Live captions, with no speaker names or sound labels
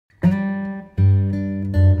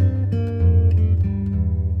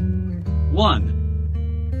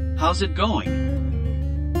How's it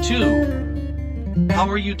going? 2. How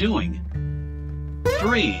are you doing?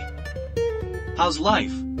 3. How's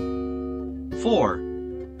life? 4.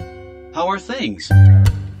 How are things?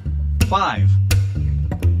 5.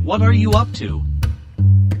 What are you up to?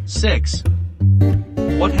 6.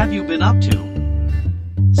 What have you been up to?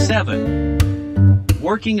 7.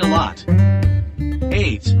 Working a lot.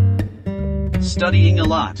 8. Studying a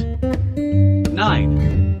lot. 9.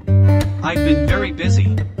 I've been very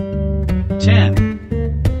busy.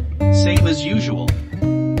 10. Same as usual.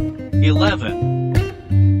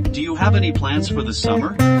 11. Do you have any plans for the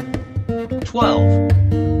summer? 12.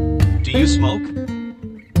 Do you smoke?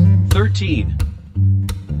 13.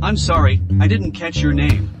 I'm sorry, I didn't catch your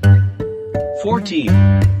name. 14.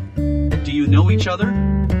 Do you know each other?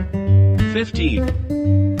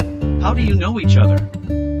 15. How do you know each other?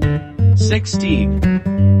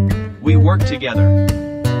 16. We work together.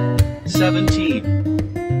 17.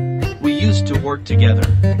 We used to work together.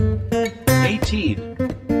 18.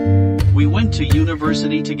 We went to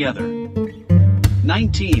university together.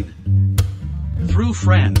 19. Through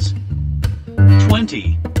friends.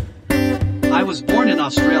 20. I was born in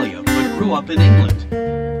Australia but grew up in England.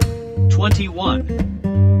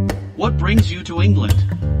 21. What brings you to England?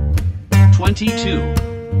 22.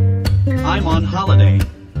 I'm on holiday.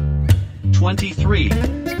 23.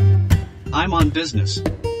 I'm on business.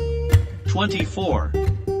 24.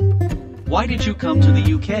 Why did you come to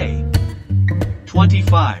the UK?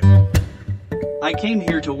 25. I came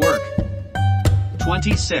here to work.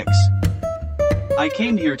 26. I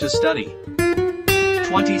came here to study.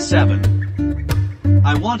 27.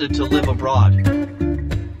 I wanted to live abroad.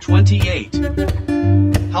 28.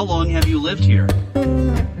 How long have you lived here?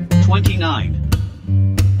 29.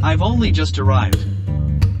 I've only just arrived.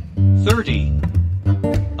 30.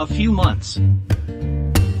 A few months.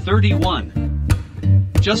 31.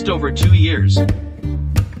 Just over 2 years.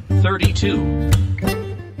 32.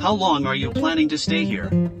 How long are you planning to stay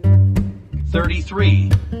here?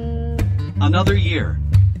 33. Another year.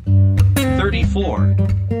 34.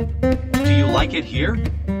 Do you like it here?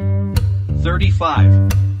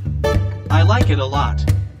 35. I like it a lot.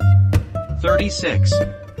 36.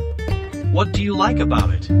 What do you like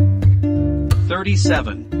about it?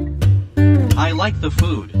 37. I like the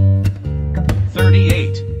food.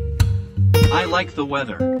 38. I like the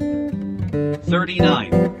weather.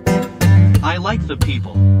 39. I like the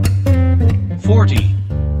people. 40.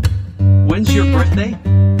 When's your birthday?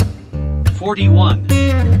 41.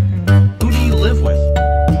 Who do you live with?